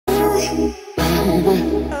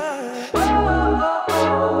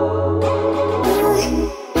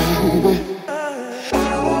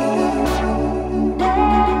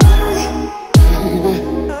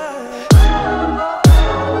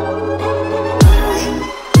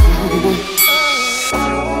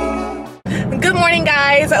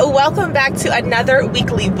Welcome back to another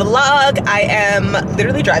weekly vlog. I am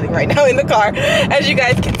literally driving right now in the car. As you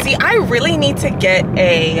guys can see, I really need to get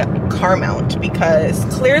a car mount because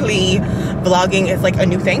clearly vlogging is like a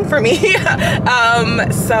new thing for me.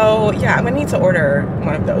 So yeah, I'm gonna need to order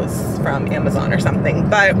one of those from Amazon or something.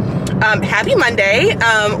 But happy Monday.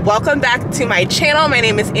 Welcome back to my channel. My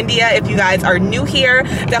name is India. If you guys are new here,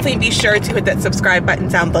 definitely be sure to hit that subscribe button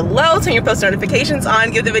down below, turn your post notifications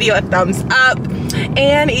on, give the video a thumbs up.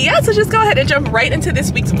 And yeah, so just go ahead and jump right into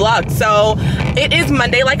this week's vlog. So it is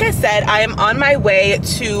Monday, like I said. I am on my way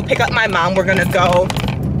to pick up my mom. We're gonna go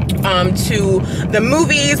to the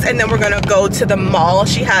movies, and then we're gonna go to the mall.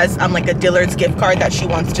 She has like a Dillard's gift card that she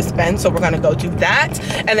wants to spend, so we're gonna go do that,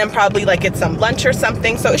 and then probably like get some lunch or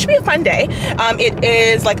something. So it should be a fun day. It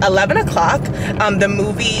is like 11 o'clock. The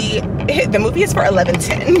movie is for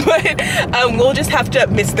 11:10, but we'll just have to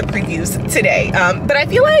miss the previews today. But I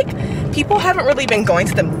feel like people haven't really been going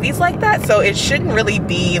to the movies like that, so it shouldn't really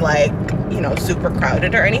be like, you know, super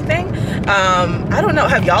crowded or anything. I don't know,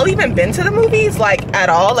 have y'all even been to the movies like at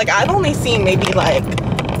all? Like I've only seen maybe like,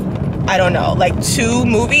 I don't know, like 2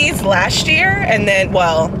 movies last year, and then,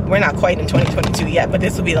 well, we're not quite in 2022 yet, but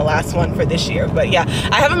this will be the last one for this year. But yeah,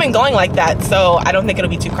 I haven't been going like that, so I don't think it'll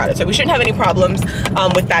be too crowded, so we shouldn't have any problems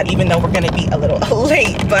with that, even though we're gonna be a little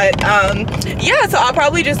late. But yeah, so I'll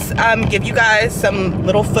probably just give you guys some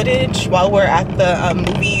little footage while we're at the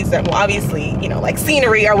movies, and well, obviously, you know, like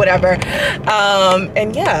scenery or whatever.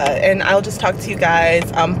 And yeah, and I'll just talk to you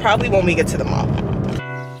guys probably when we get to the mall.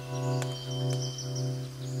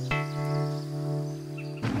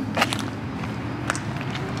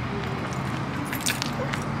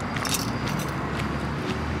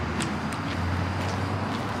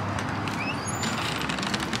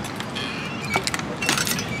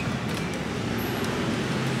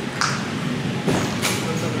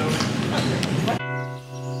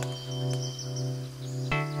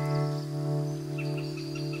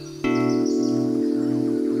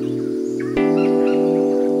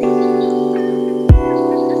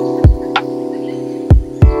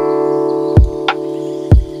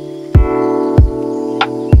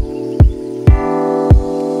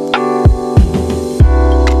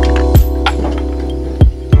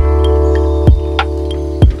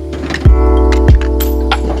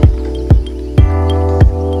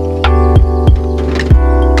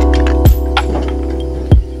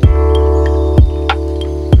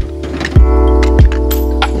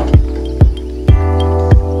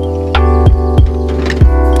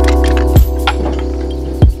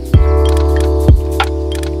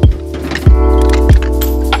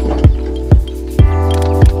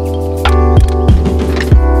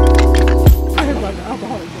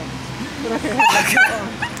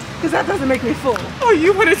 Because that doesn't make me full. Oh,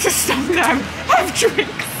 you wanted to stop that. Have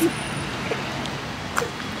drinks.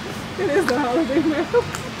 It is the holiday now.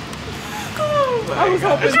 Oh, I was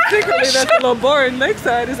hoping secretly that the little bar in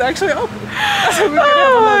Lakeside is actually open. So we could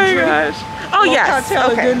have a little drink. Gosh. Oh, yes.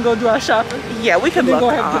 Cocktail, okay. And then go do our shopping. Yeah, we could look.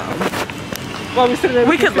 While we sit there,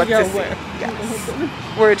 we could look to see.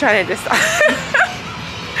 Yes. We're trying to decide.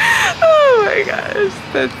 Oh my gosh,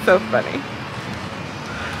 that's so funny.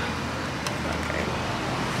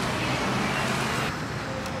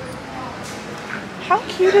 How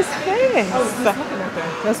cute is this? Oh, just looking at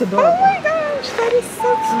that. That's adorable. Oh my gosh, that is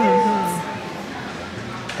so cute.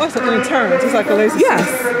 Oh, so then it turns. It's like a lazy. Yes.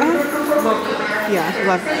 Yeah,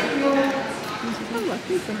 love it. I love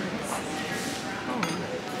these things. Oh,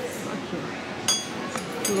 so cute.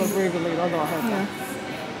 You look regularly, although I have that.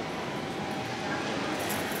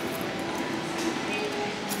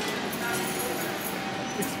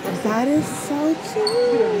 That is so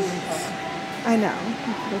cute. I know,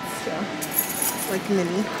 but still. Like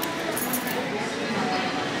mini.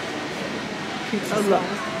 Pizza. Oh, look. Oh,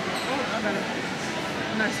 I got it.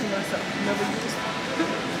 Nice to myself. Never used.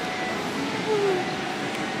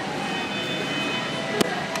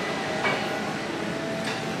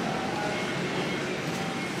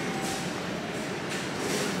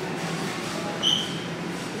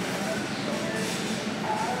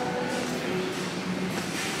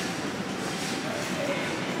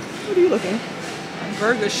 What are you looking?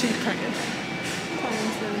 Burger sheet pan.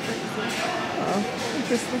 Oh,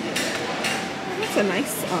 interesting. That's a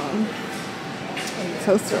nice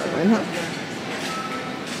toaster oven, huh?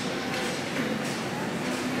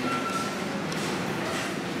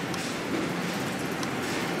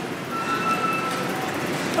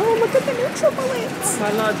 look at the NutriBullets.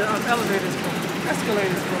 My lord, the elevator's broken.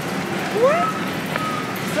 Escalator's broken. What?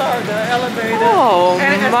 Sorry, the elevator. Oh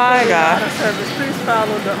and my God. Out of service. Please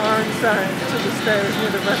follow the orange sign to the stairs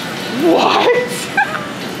near the restaurant. What?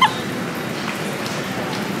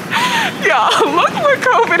 Y'all, look what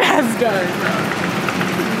COVID has done.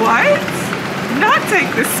 What? Not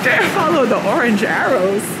take the stairs. Follow the orange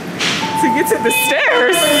arrows to get to the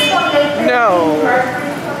stairs. No.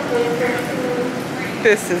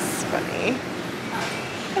 This is funny.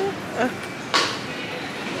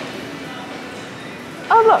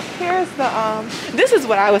 Oh look, here's the this is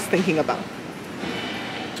what I was thinking about.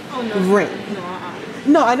 Oh, no. Ring.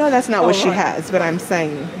 No, No, I know that's not what she right. has, but I'm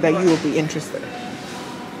saying that you will be interested.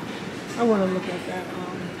 I want to look at that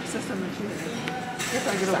system that she has. If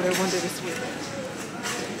I get over there one day this week.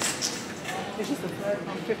 It's just a flat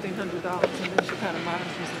 $1,500, and then she kind of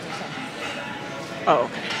monitors it or something. Oh,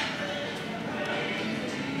 okay.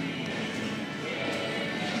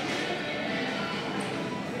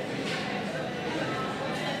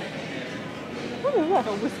 Like a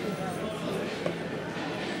whiskey.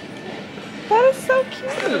 That is so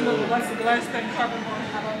cute. What's the glass thing? Carbon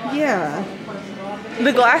one? Yeah.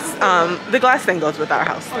 The glass thing goes with our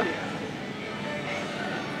house. Oh, yeah.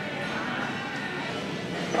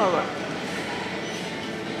 Oh,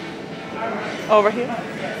 look. Over here.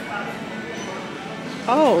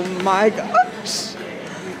 Oh my gosh.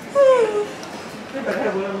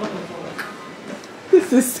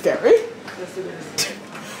 This is scary. Yes, it is.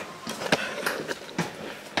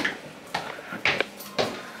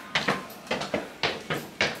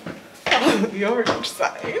 The orange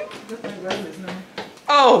sign.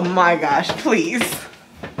 Oh my gosh, please.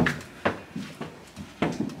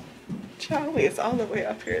 Charlie is all the way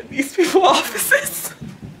up here in these people's offices.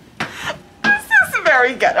 This is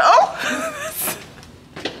very ghetto.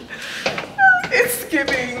 It's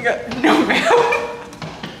giving no ma'am.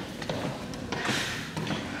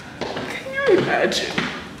 Can you imagine?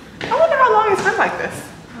 I wonder how long it's been like this.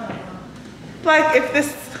 Like if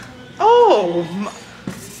this, oh my.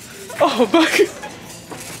 Oh my God.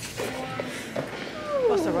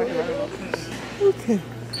 What's the right? Okay.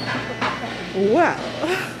 Wow.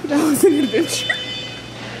 That was an adventure.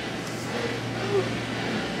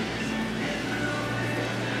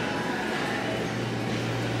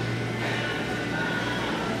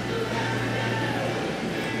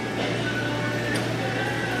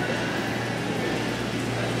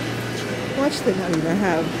 Watch, they not even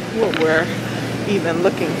have what we're even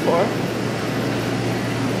looking for.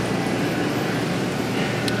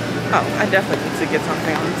 Oh, I definitely need to get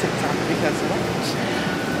something on TikTok because what?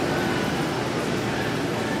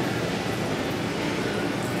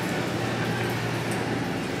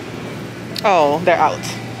 Oh, they're out.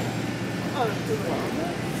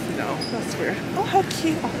 No, that's weird. Oh, how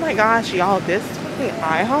cute. Oh my gosh, y'all, this fucking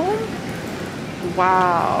iHome?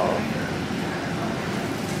 Wow.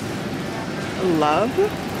 Love.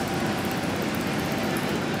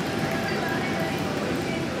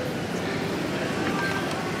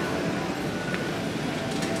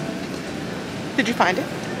 Did you find it?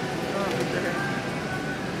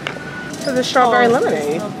 For the strawberry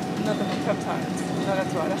lemonade. Nothing but peptides. No,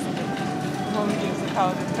 that's right. That's something. When we use the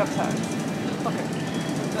collagen peptides. Okay.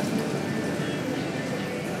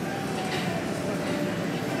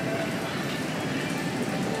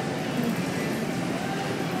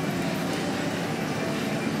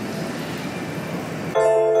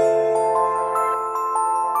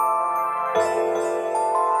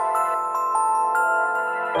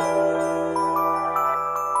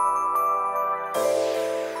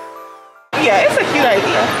 Yeah, it's a cute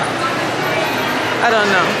idea. I don't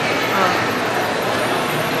know.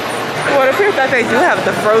 Well, it appears that they do have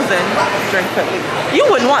the frozen drinks at least. You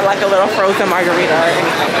wouldn't want like a little frozen margarita or anything.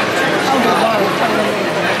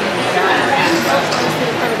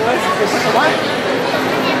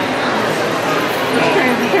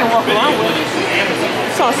 You can't walk around with it.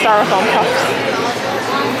 It's on styrofoam cups.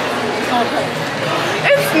 Okay.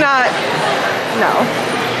 It's not, no.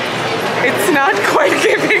 It's not quite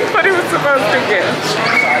giving what it was supposed to give.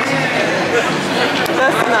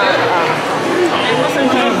 That's not,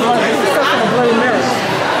 Bloody Mary.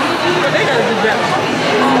 But they gotta do better.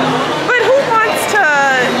 but who wants to,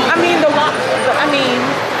 I mean,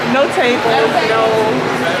 no tables, no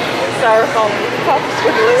styrofoam cups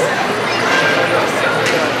with lids.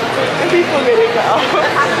 And people get it go.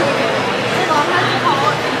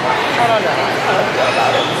 I don't know how to feel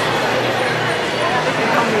about it.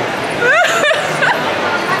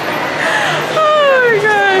 Oh my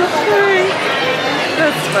gosh,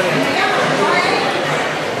 that's funny.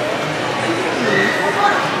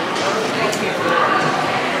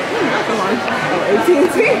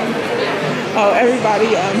 Oh, everybody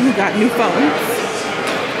who got new phones.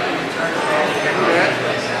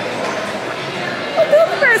 Oh,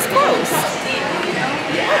 Build Bear is closed.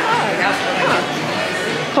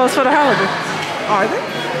 Closed for the holiday. Are they?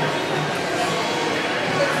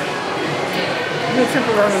 They're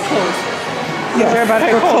temporarily closed. Yes,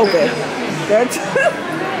 Everybody for had COVID. That's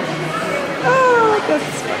oh,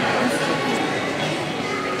 that's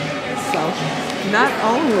so. Not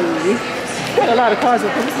only got a lot of cars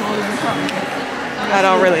with police only been coming. I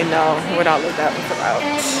don't really know what all of that was about.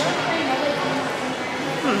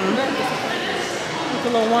 With the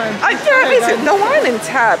little wine. The wine and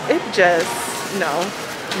tap, it just, no.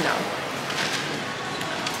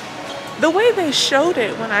 The way they showed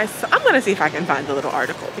it when I saw, I'm gonna see if I can find the little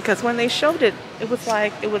article, because when they showed it, it was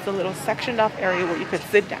like, it was a little sectioned off area where you could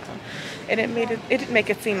sit down. And it didn't make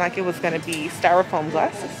it seem like it was gonna be styrofoam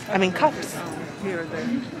glasses. I mean cups. Here or there.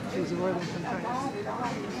 These Worthington tires.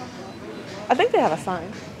 I think they have a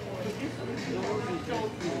sign.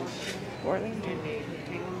 Worthington.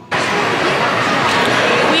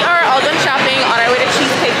 We are all done shopping, on our way to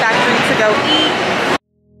Cheesecake Factory to go eat.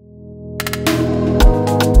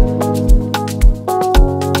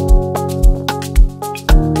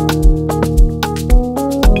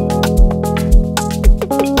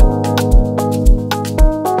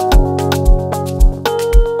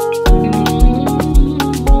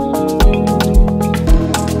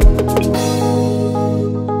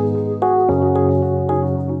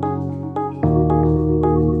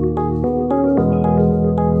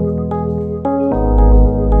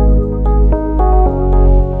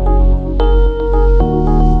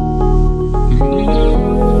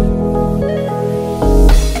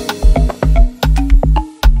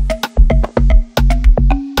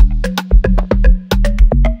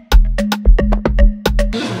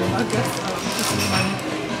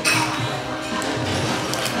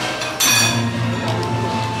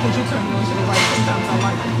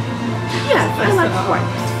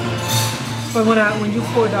 But when you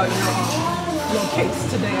poured out your case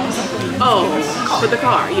today, I was like, oh, for the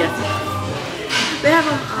car, yes. They have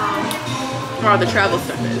them, where all the travel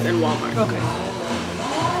stuff is in Walmart. Okay.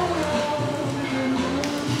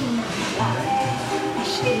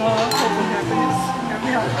 Love, hope, and happiness.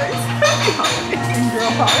 Happy holidays. Happy holidays. And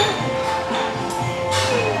girl power.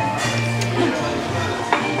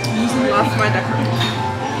 Lost my decoration.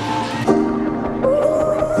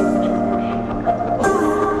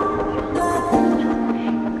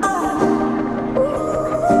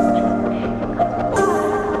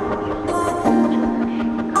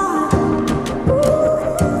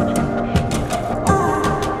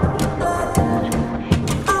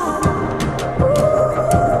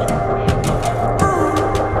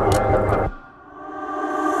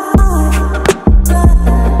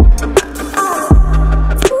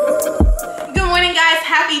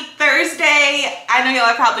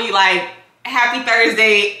 Probably like, happy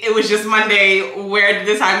Thursday, it was just Monday, where did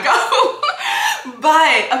this time go?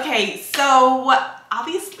 But okay, so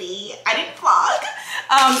obviously I didn't vlog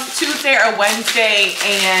Tuesday or Wednesday,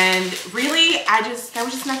 and really there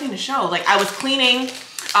was just nothing to show. Like, I was cleaning,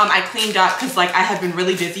 I cleaned up because like I had been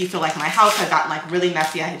really busy, so like my house had gotten like really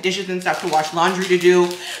messy. I had dishes and stuff to wash, laundry to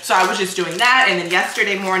do, so I was just doing that. And then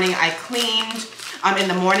yesterday morning I cleaned in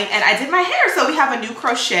the morning, and I did my hair. So we have a new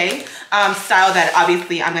crochet style that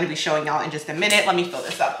obviously I'm going to be showing y'all in just a minute. Let me fill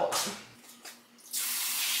this up, hold on.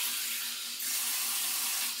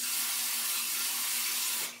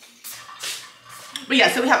 But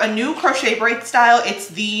yeah, so we have a new crochet braid style. It's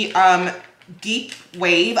the Deep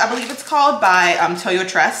Wave, I believe it's called, by Toyo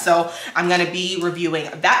Tress. So I'm gonna be reviewing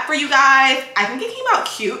that for you guys. I think it came out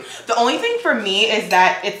cute. The only thing for me is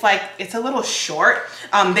that it's a little short.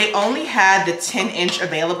 They only had the 10-inch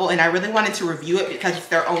available, and I really wanted to review it because it's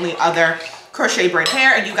their only other crochet braid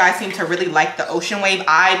hair, and you guys seem to really like the Ocean Wave.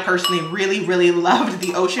 I personally really loved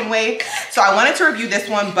the Ocean Wave, so I wanted to review this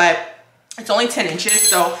one, but it's only 10 inches,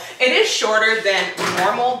 so it is shorter than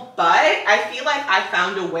normal, but I feel like I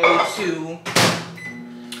found a way to,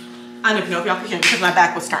 I don't even know if y'all can hear me because my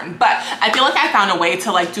back was starting, but I feel like I found a way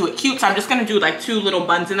to like do it cute. So I'm just gonna do like 2 little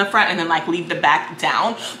buns in the front and then like leave the back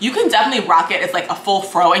down. You can definitely rock it as like a full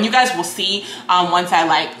fro, and you guys will see once I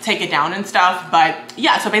like take it down and stuff. But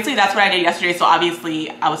yeah, so basically that's what I did yesterday. So obviously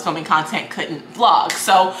I was filming content, couldn't vlog.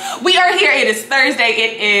 So we are here, it is Thursday,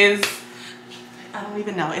 it is, I don't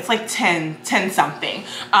even know, it's like 10 something.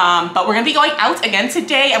 But we're gonna be going out again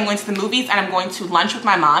today. I'm going to the movies and I'm going to lunch with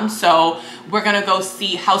my mom. So we're gonna go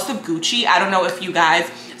see House of Gucci. I don't know if you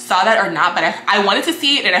guys saw that or not, but I wanted to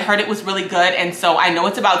see it and I heard it was really good, and so I know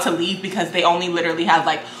it's about to leave because they only literally have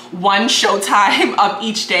like one showtime of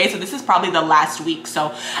each day, so this is probably the last week.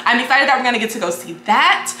 So I'm excited that we're gonna get to go see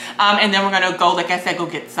that, and then we're gonna go, like I said, go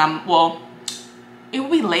get some, well, it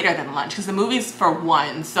will be later than lunch because the movie's for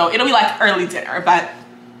 1, so it'll be like early dinner. But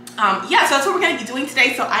yeah, so that's what we're gonna be doing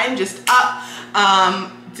today. So I am just up,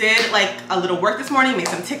 did like a little work this morning, made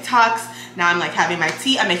some TikToks. Now I'm like having my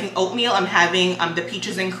tea. I'm making oatmeal. I'm having the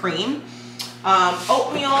peaches and cream.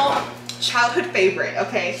 Oatmeal, childhood favorite,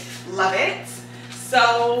 okay, love it.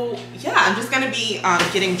 So yeah, I'm just gonna be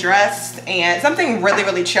getting dressed and something really,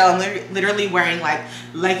 really chill. I'm literally wearing like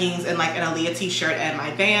leggings and like an Aaliyah t-shirt and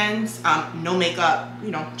my Vans, no makeup,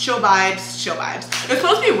 you know, chill vibes, chill vibes. It's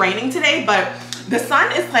supposed to be raining today, but the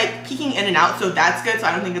sun is like peeking in and out, so that's good. So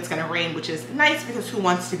I don't think it's gonna rain, which is nice because who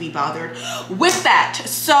wants to be bothered with that?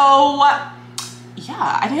 So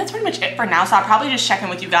yeah, I think that's pretty much it for now. So I'll probably just check in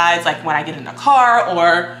with you guys like when I get in the car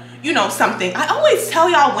or, you know, something. I always tell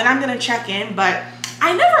y'all when I'm gonna check in, but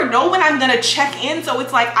I never know when I'm gonna check in. So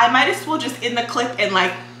it's like, I might as well just end the clip and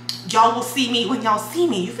like, y'all will see me when y'all see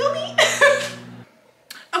me, you feel me?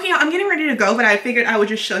 Okay, y'all, I'm getting ready to go, but I figured I would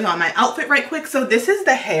just show y'all my outfit right quick. So this is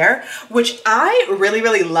the hair, which I really,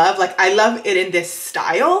 really love. Like, I love it in this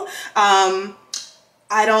style.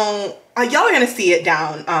 Y'all are gonna see it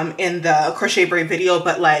down in the crochet braid video,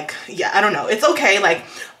 but like, yeah, I don't know. It's okay, like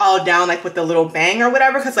all down, like with the little bang or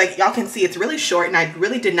whatever, because like y'all can see it's really short and I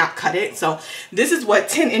really did not cut it. So this is what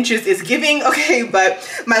 10 inches is giving, okay? But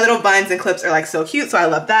my little buns and clips are like so cute, so I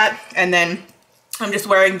love that. And then I'm just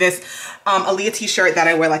wearing this Aaliyah t-shirt that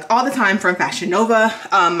I wear like all the time from Fashion Nova.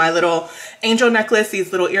 My little angel necklace,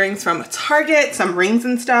 these little earrings from Target, some rings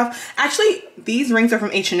and stuff. Actually, these rings are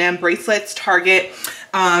from H&M, bracelets, Target,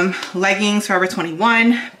 leggings, Forever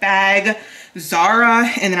 21, bag, Zara,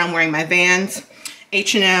 and then I'm wearing my Vans,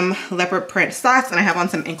 H&M leopard print socks, and I have on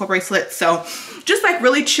some ankle bracelets. So just like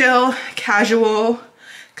really chill, casual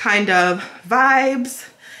kind of vibes,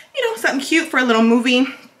 you know, something cute for a little movie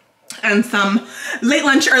and some late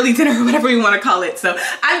lunch, early dinner, or whatever you want to call it. So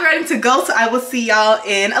I'm ready to go, so I will see y'all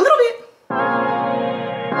in a little bit.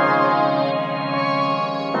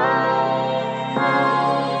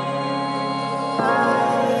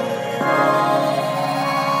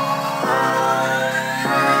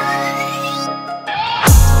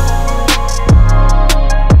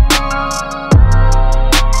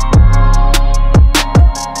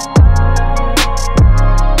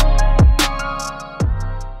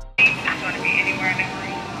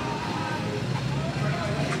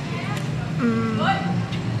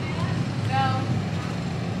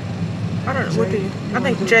 I don't know, what do you? I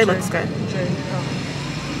think J looks good. J,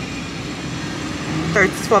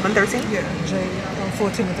 12 and 13? yeah, J,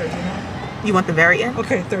 14 and 13. Huh? You want the very end?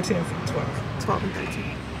 Okay, 13 and 12. 12 and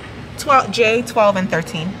 13. J, 12 and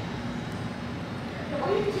 13.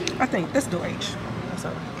 I think, let's do H. That's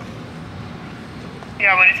all right.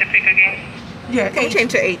 Y'all wanted to pick again? Yeah, Can you H.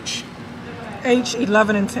 change to H? H,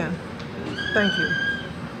 11 and 10. Thank you.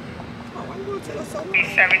 Be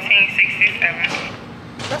 1767.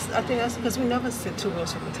 I think that's because we never sit 2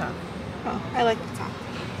 rows from the top. Oh, I like the top.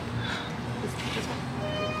 It's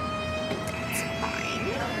fine.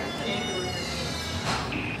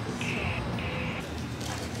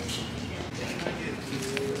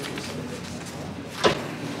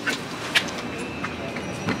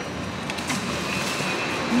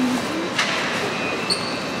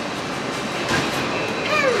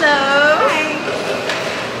 Hello. Hi.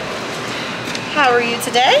 How are you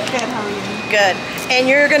today? Good, how are you? Good. And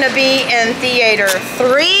you're going to be in theater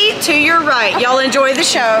 3 to your right. Y'all enjoy the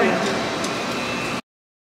show.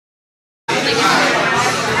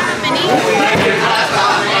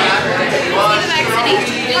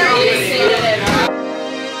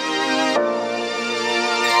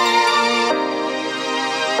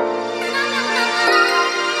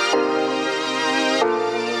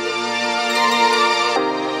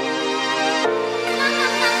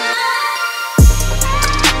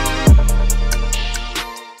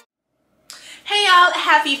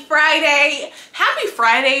 Happy Friday. Happy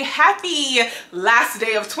Friday. Happy last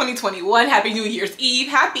day of 2021. Happy New Year's Eve.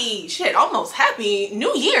 Happy shit, almost happy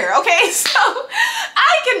New Year. Okay, so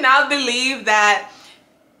I cannot believe that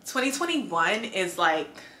 2021 is like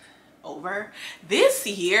over. This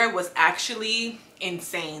year was actually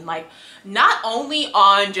insane. Like, not only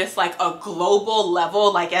on just like a global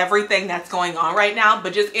level, like everything that's going on right now,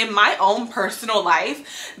 but just in my own personal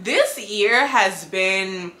life, this year has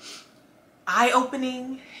been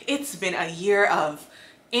eye-opening. It's been a year of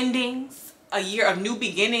endings, a year of new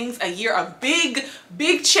beginnings, a year of big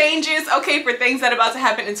changes, okay, for things that are about to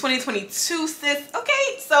happen in 2022, sis.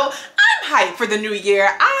 Okay, so I'm hyped for the new year.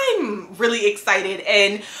 I'm really excited,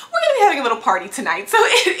 and we're gonna be having a little party tonight. So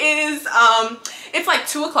it is it's like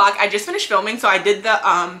 2 o'clock. I just finished filming, so I did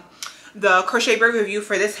the crochet break review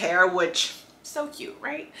for this hair, which so cute,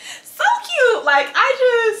 right? So cute. Like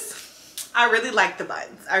I really like the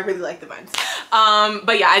buns. I really like the buns.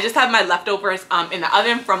 But yeah, I just have my leftovers in the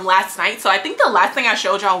oven from last night. So I think the last thing I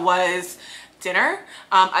showed y'all was dinner,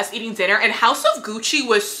 us eating dinner. And House of Gucci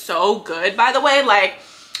was so good, by the way. Like,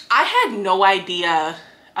 I had no idea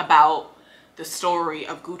about the story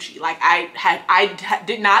of Gucci. Like, I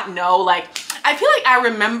did not know. Like, I feel like I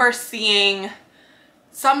remember seeing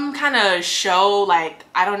some kind of show, like,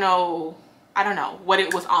 I don't know what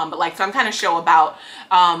it was on, but like some kind of show about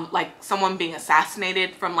like someone being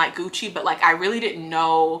assassinated from like Gucci, but like I really didn't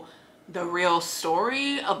know the real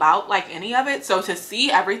story about like any of it. So to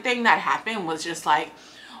see everything that happened was just like,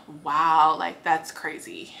 wow, like that's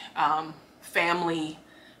crazy. Family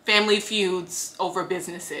feuds over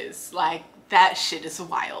businesses, like that shit is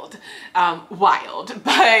wild.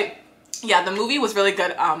 But yeah, the movie was really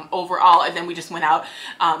good overall, and then we just went out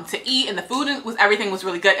to eat, and the food everything was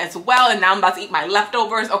really good as well. And now I'm about to eat my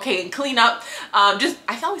leftovers, okay, and clean up. I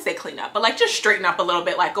can always say clean up, but like just straighten up a little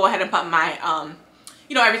bit, like go ahead and put my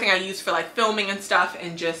you know, everything I use for like filming and stuff,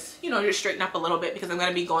 and just, you know, just straighten up a little bit, because I'm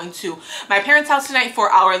gonna be going to my parents' house tonight for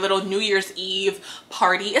our little New Year's Eve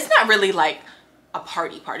party. It's not really like a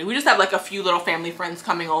party. We just have like a few little family friends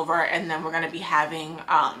coming over, and then we're gonna be having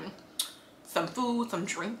some food, some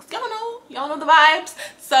drinks, y'all know the vibes.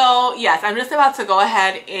 So yes, I'm just about to go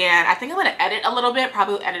ahead, and I think I'm gonna edit a little bit,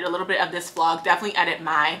 probably edit a little bit of this vlog, definitely edit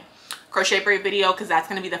my crochet braid video, because that's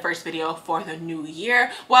gonna be the first video for the new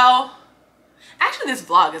year. Well, actually this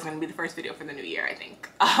vlog is gonna be the first video for the new year, I think.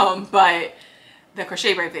 But the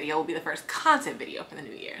crochet braid video will be the first content video for the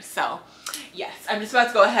new year. So yes, I'm just about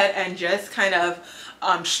to go ahead and just kind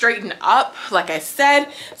of straighten up, like I said.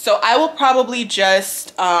 So I will probably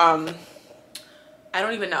just I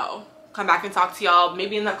don't even know, come back and talk to y'all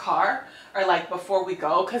maybe in the car or like before we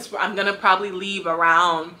go, because I'm gonna probably leave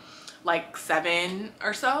around like 7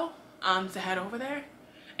 or so to head over there.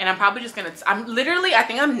 And I'm probably just gonna, I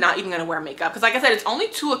think I'm not even gonna wear makeup, because like I said, it's only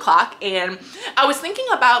 2 o'clock, and I was thinking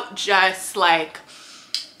about just like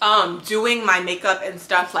doing my makeup and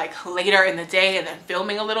stuff like later in the day, and then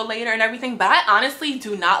filming a little later and everything. But I honestly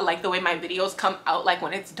do not like the way my videos come out like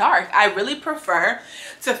when it's dark. I really prefer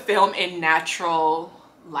to film in natural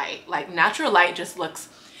light. Like natural light just looks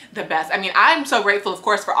the best. I mean, I'm so grateful, of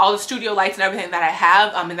course, for all the studio lights and everything that I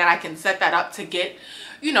have, and that I can set that up to get,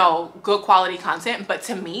 you know, good quality content. But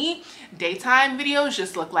to me, daytime videos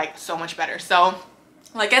just look like so much better. So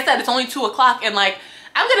like I said, it's only 2 o'clock, and like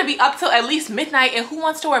I'm gonna be up till at least midnight, and who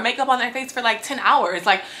wants to wear makeup on their face for like 10 hours?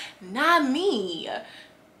 Like, not me.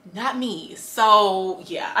 So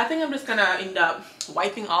yeah, I think I'm just gonna end up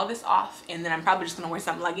wiping all this off, and then I'm probably just gonna wear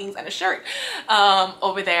some leggings and a shirt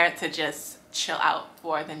over there to just chill out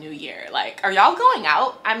for the new year. Like, are y'all going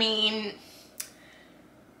out? I mean,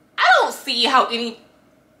 I don't see how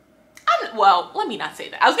well, let me not say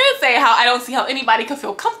that. I was gonna say how I don't see how anybody could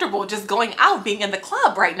feel comfortable just going out, being in the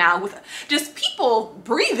club right now with just people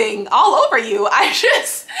breathing all over you. I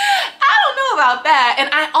don't know about that. And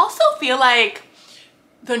I also feel like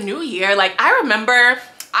the new year, like I remember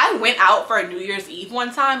I went out for a New Year's Eve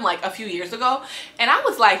one time, like a few years ago, and I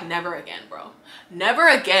was like, never again, bro. Never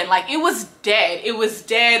again. Like, it was dead. It was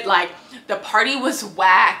dead. Like, the party was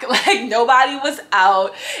whack. Like, nobody was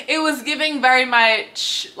out. It was giving very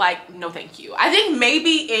much like, no thank you. I think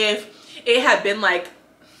maybe if it had been like,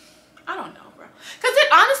 I don't know, bro, because it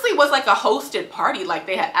honestly was like a hosted party. Like,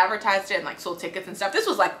 they had advertised it and like sold tickets and stuff. This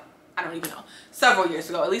was like, I don't even know, several years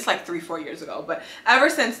ago, at least like 3-4 years ago. But ever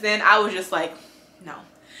since then, I was just like, no,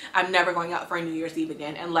 I'm never going out for a New Year's Eve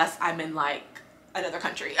again unless I'm in like another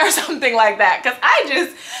country or something like that, because I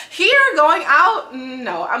just, here going out,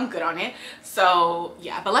 no, I'm good on it. So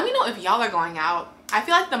yeah, but let me know if y'all are going out. I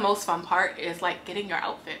feel like the most fun part is like getting your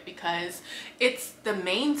outfit, because it's the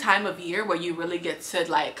main time of year where you really get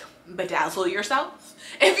to like bedazzle yourself.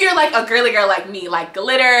 If you're like a girly girl like me, like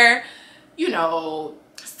glitter, you know,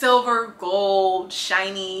 silver, gold,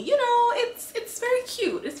 shiny, you know, it's very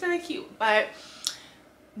cute. It's very cute, but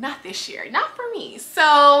not this year, not for me.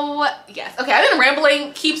 So yes, okay, I've been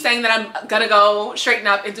rambling, keep saying that I'm gonna go straighten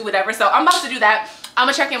up and do whatever, so I'm about to do that. I'm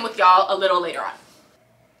gonna check in with y'all a little later on.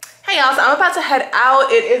 Hey y'all, so I'm about to head out.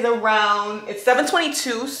 It is around, it's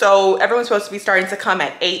 7:22, so everyone's supposed to be starting to come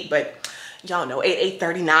at 8, but y'all know,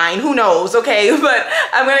 8:39, who knows, okay? But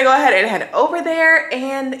I'm gonna go ahead and head over there.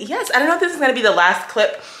 And yes, I don't know if this is gonna be the last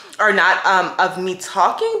clip or not of me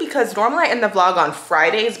talking, because normally I end the vlog on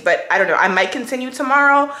Fridays, but I don't know, I might continue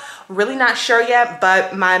tomorrow. Really not sure yet,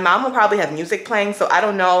 but my mom will probably have music playing, so I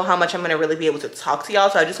don't know how much I'm gonna really be able to talk to y'all.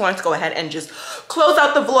 So I just wanted to go ahead and just close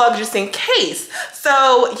out the vlog just in case.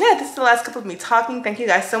 So yeah, this is the last clip of me talking. Thank you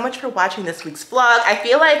guys so much for watching this week's vlog. I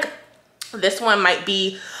feel like this one might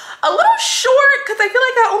be a little short because I feel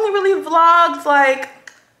like I only really vlogged like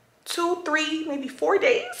 2, 3, maybe 4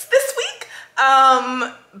 days this week.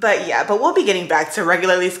 But yeah, but we'll be getting back to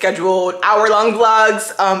regularly scheduled hour-long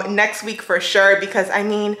vlogs next week for sure, because I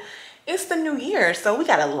mean, it's the new year, so we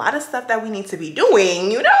got a lot of stuff that we need to be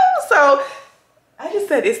doing, you know? So I just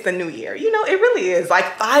said it's the new year, you know, it really is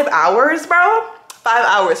like 5 hours, bro. 5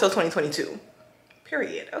 hours till 2022,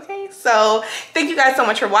 period. Okay, so thank you guys so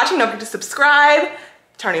much for watching. Don't forget to subscribe,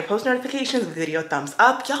 turn your post notifications, video thumbs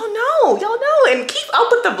up. Y'all know, and keep up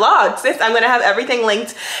with the vlog, sis. I'm gonna have everything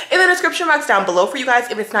linked in the description box down below for you guys.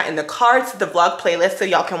 If it's not in the cards, the vlog playlist, so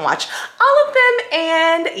y'all can watch all of them.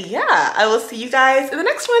 And yeah, I will see you guys in the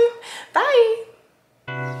next one. Bye.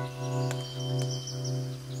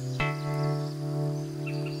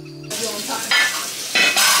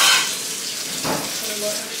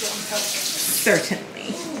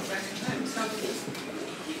 Certainly.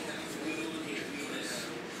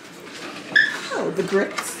 Oh, the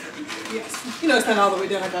grits? Yes. You know, it's not all the way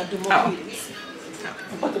done. I gotta do more pieces.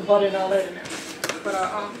 I put the butter and all that in there. But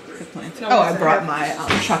I brought my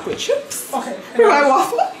chocolate chips. Okay. For my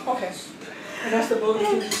waffle. Okay. And that's the bowl that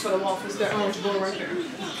you use for the waffles. That orange bowl right there.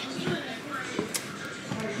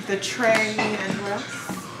 The tray and what else?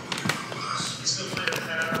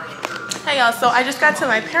 Hey y'all, so I just got to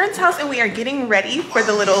my parents' house and we are getting ready for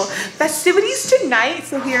the little festivities tonight.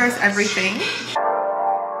 So here's everything.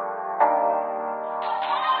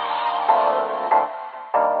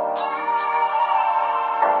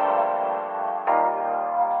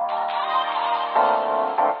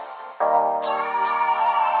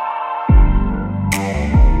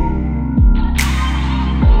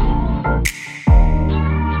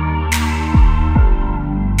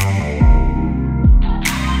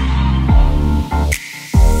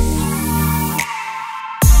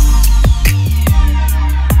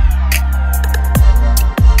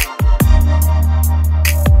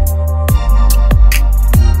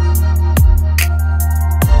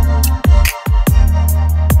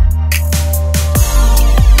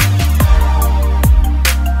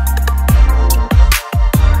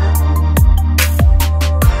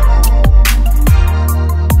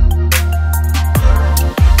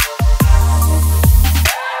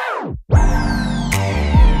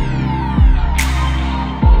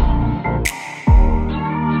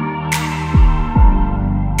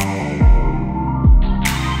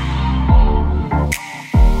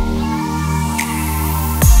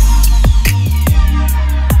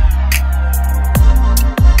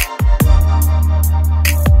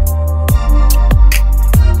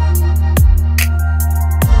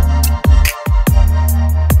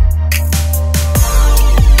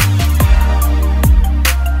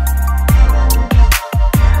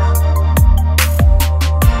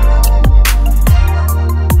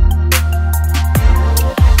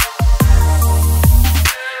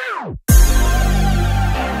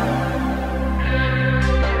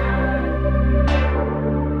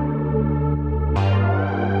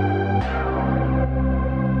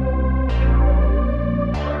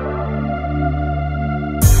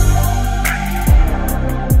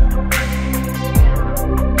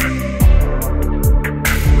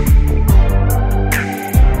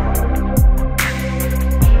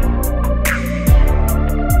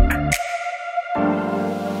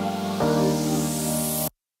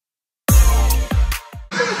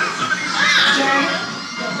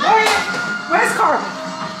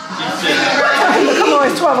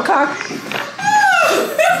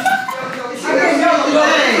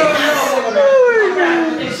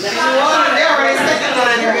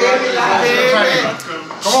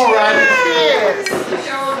 Come on, Rodney.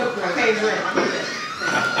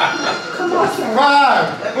 Come on, sir.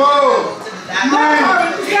 5, 4, 9.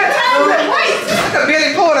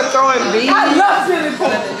 Billy Porter throwing beans. I love Billy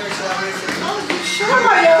Porter. Come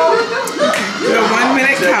on, y'all. The 1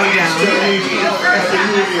 minute countdown.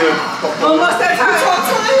 Almost that time.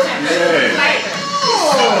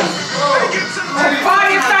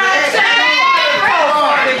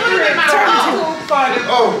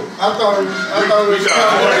 Oh, I thought it was.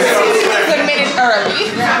 A minute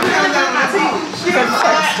early.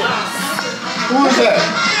 Who is that?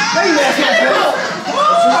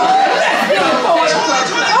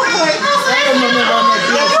 Okay.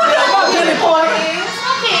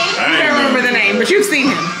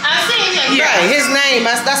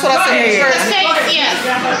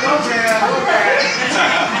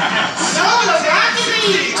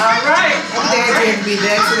 be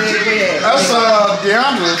vaccinated with it. That's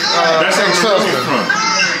DeAndre's That's ex-husband.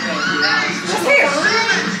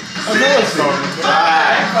 I know it's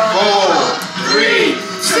 5, 4, 3,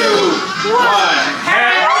 2, 1.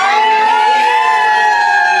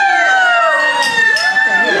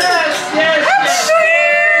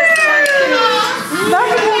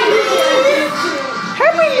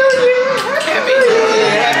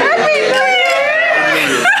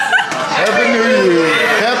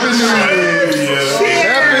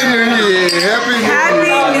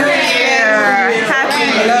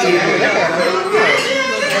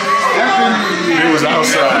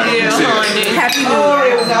 Outside. Happy New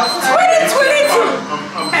Year. 2022.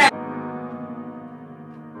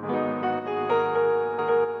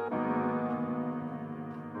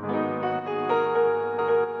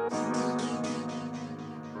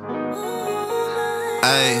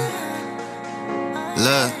 Ay.